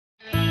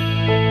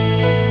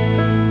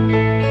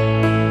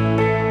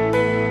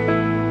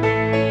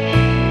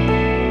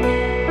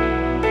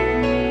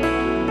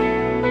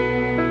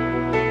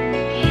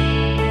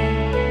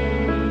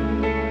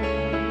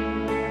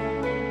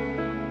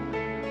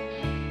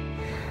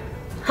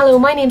Hello,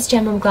 my name's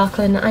Gemma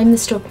McLaughlin. I'm the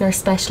stroke nurse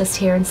specialist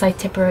here in South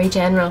Tipperary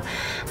General.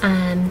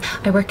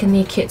 I work in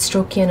the acute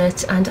stroke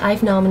unit and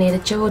I've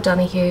nominated Joe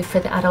Donoghue for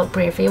the Adult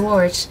Bravery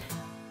Award.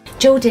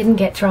 Joe didn't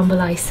get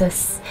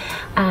thrombolysis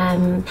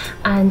and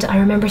I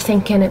remember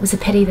thinking it was a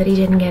pity that he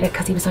didn't get it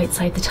because he was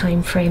outside the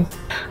time frame.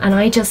 And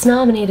I just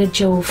nominated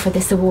Joe for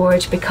this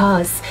award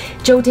because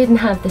Joe didn't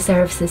have the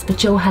services, but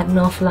Joe had an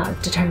awful lot of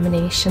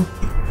determination.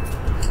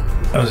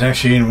 I was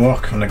actually in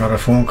work when I got a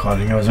phone call. I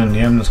think I was in the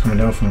ambulance coming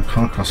down from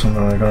Cork or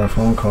somewhere. I got a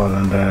phone call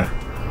and the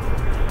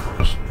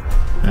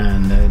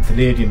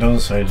lady on the other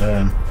side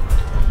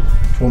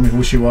told me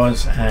who she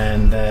was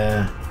and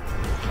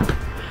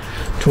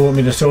told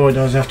me the story that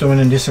I was after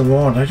winning this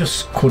award. I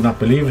just could not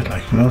believe it,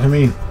 like, you know what I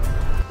mean?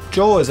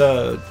 Joe as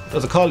a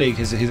colleague,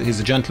 he's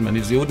a gentleman.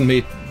 You wouldn't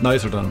meet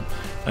nicer than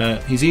him.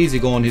 He's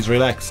easygoing, he's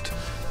relaxed,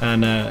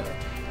 and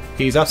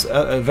he's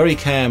very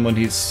calm when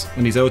he's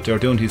out there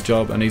doing his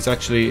job, and he's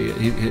actually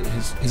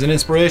he's an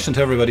inspiration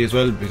to everybody as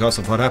well because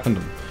of what happened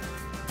to him.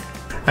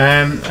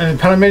 And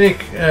paramedic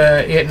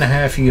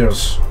 8.5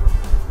 years.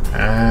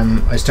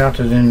 I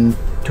started in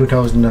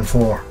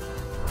 2004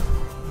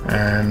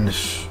 and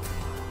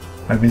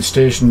I've been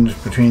stationed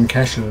between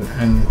Cashel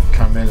and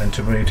Clonmel and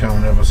Tipperary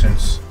town ever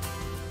since.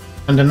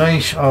 On the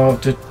night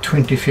of the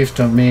 25th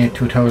of May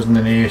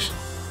 2008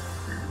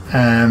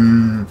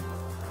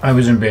 I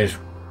was in bed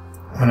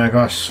when I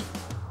got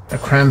a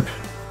cramp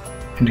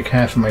in the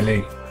calf of my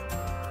leg,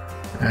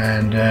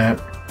 and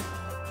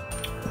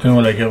you know,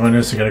 like everyone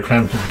else, to get a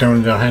cramp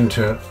down their hand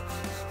to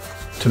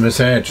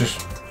massage it,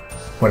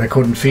 but I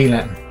couldn't feel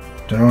it.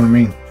 Do you know what I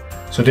mean?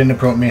 So then I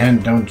brought my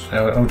hand down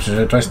out to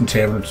the dressing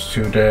table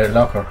to the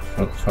locker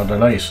for the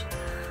light,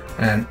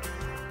 and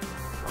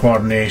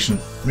coordination,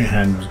 my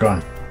hand was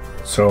gone.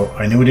 So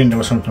I knew then there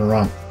was something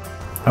wrong.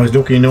 I was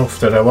lucky enough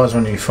that I was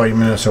only 5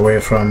 minutes away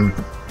from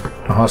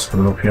the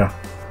hospital up here.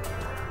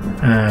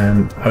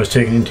 And I was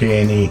taken into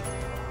A&E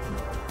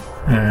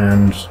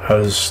and I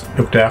was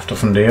looked after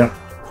from there.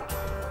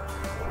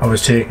 I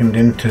was taken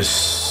into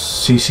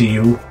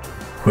CCU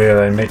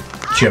where I met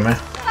Gemma,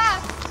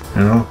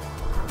 you know,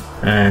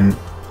 and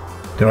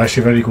they're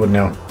actually very good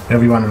now.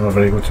 Every one of them are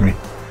very good to me.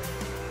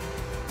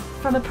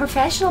 From a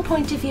professional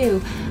point of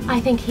view, I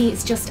think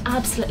he's just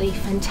absolutely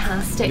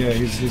fantastic. Yeah,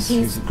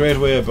 he's a great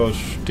way about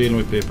dealing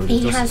with people.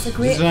 He has a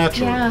great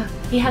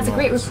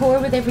rapport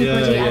with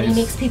everybody, and he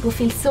makes people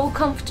feel so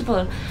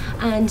comfortable.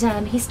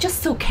 And he's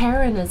just so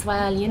caring as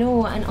well, you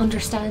know, and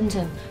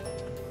understanding.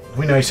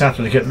 When I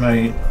started to get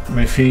my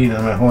feet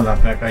and my whole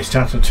lot back, I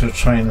started to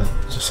try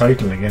to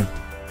cycle again,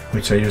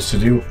 which I used to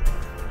do.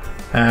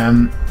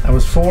 I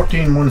was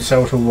 14 months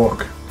out of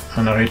work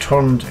and I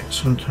returned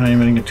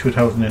sometime in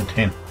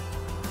 2010.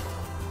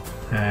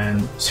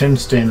 And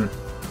since then,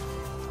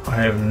 I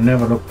have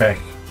never looked back.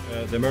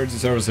 The emergency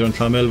service here in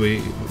Clonmel,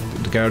 the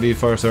Gardaí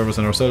Fire Service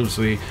and ourselves,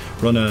 we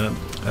run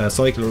a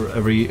cycle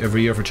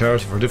every year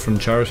for different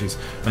charities.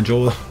 And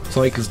Joe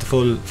cycles the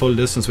full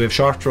distance. We have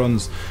short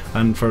runs,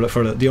 and for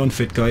the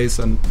unfit guys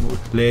and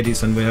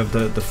ladies, and we have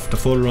the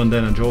full run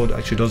then. And Joe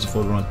actually does the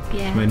full run.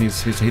 Yeah. I mean,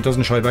 he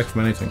doesn't shy back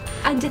from anything.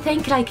 And to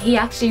think, like, he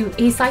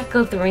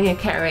cycled the Ring of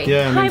Kerry.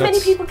 Yeah, I mean, how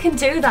many people can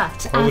do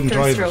that after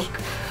a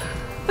stroke?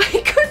 I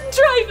couldn't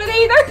drive it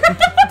either.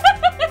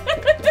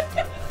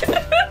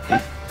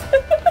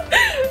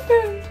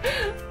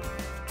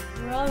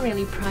 We're all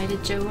really proud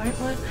of Joe, aren't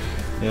we?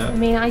 Yeah. I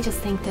mean, I just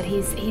think that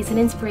he's an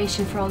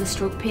inspiration for all the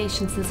stroke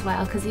patients as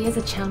well, because he is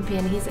a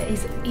champion.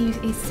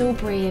 He's so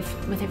brave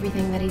with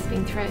everything that he's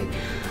been through,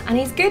 and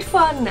he's good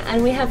fun.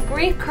 And we have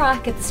great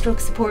crack at the stroke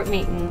support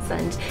meetings,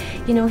 and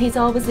you know, he's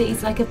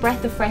like a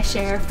breath of fresh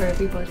air for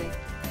everybody.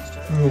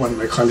 One of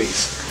my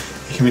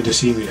colleagues, he came in to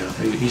see me now.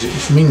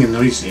 He's minging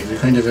nicely. He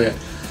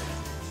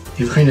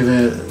was kind of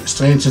a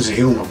strange sense of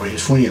humour, but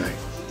he's funny, like.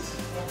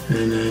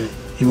 And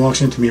he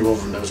walks into me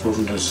above him. I was above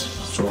him, there's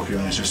stroke here,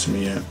 and he says to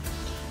me,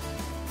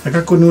 "I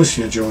got good news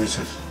for you, Joe." He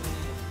said.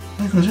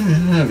 I go, "Yeah, I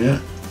have, yeah."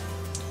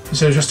 He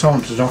said, "I was just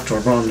talking to the doctor,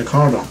 I brought him the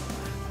corridor."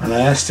 And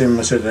I asked him,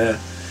 I said,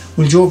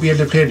 "Will Joe be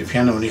able to play the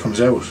piano when he comes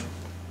out?"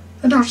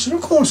 And the doctor said,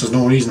 "Of course, there's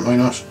no reason why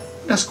not."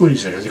 "That's good," he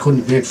said, because he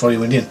couldn't play it before he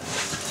went in.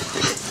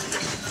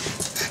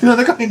 You know,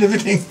 that kind of a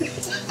thing.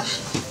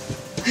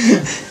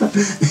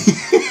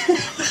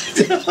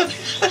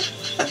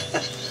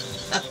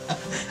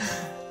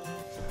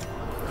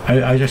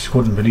 I just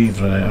couldn't believe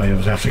that I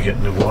was after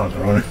getting the award, you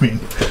know what I mean?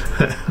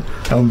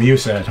 I wouldn't be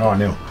used to that at all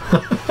now.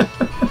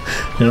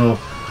 You know.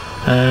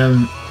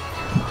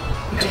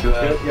 You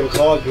have a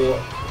call, Joe.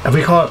 Have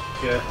we called?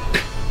 Yeah.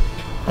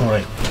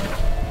 Alright.